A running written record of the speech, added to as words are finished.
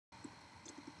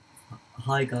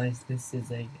Hi guys, this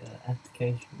is a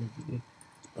application review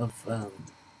of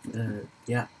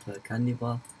the app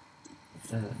CandyBar.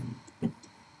 Um,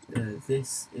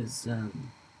 this is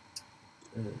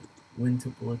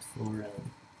Winterboard for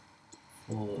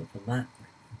the Mac,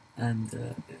 and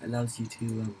it allows you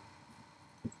to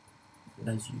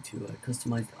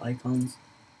customize the icons.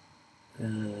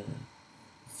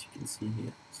 As you can see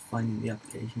here, it's finding the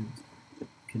applications. You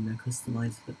can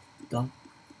customize the dock.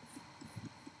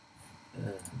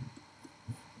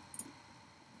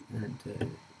 And the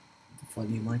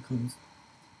volume icons.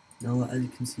 Now, as you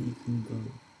can see, you can go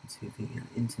to the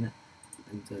internet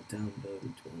and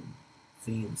download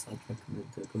themes. I'd recommend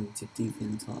going to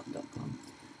deviantart.com.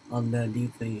 I'll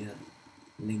leave a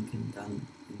link down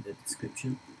in the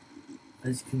description.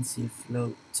 As you can see,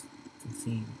 Float, the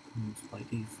theme, comes by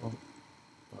default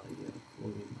by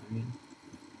Corey Marion.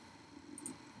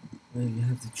 You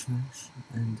have the trash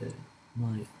and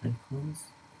my icons.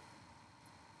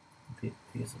 This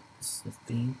is the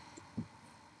theme.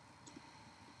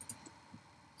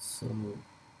 So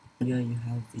here you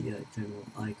have the general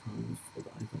icons for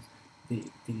the icons.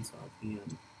 These are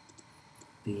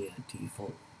the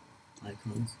default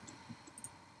icons.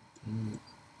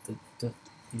 The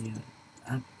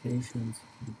applications,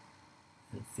 you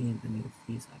can theme any of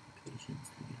these applications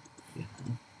that you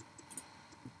have.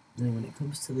 Then when it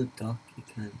comes to the dock, you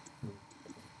can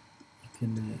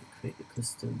create a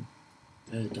custom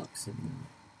docs in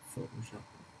Photoshop,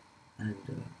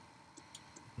 and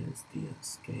here's the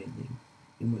scaling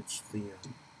in which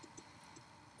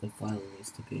the file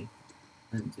needs to be,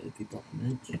 and the bottom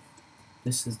edge.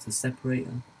 This is the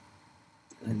separator,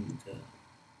 and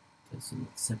there's a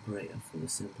separator for the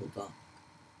simple dock,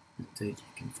 and you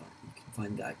can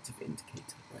find the active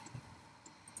indicator right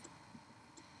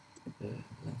here.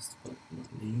 Last but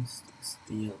not least is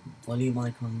the volume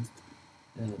icons.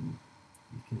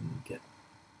 You can get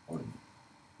on.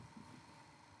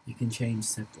 You can change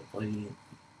separate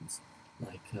volumes,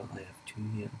 like I have two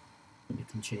here. You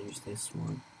can change this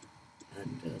one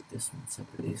and this one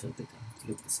separately, so they don't have to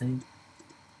look the same.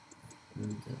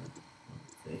 And well,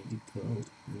 there you go.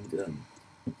 And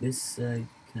this you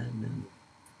can.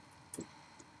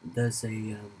 There's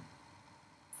a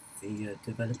the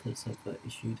developers have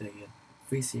issued a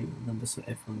free serial number, so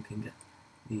everyone can get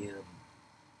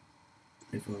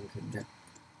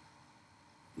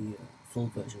the full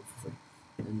version for free,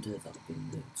 and that'll be in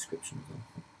the description as well.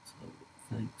 So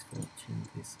thanks for watching,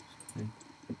 please subscribe,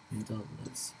 and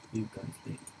I'll see you guys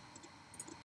later.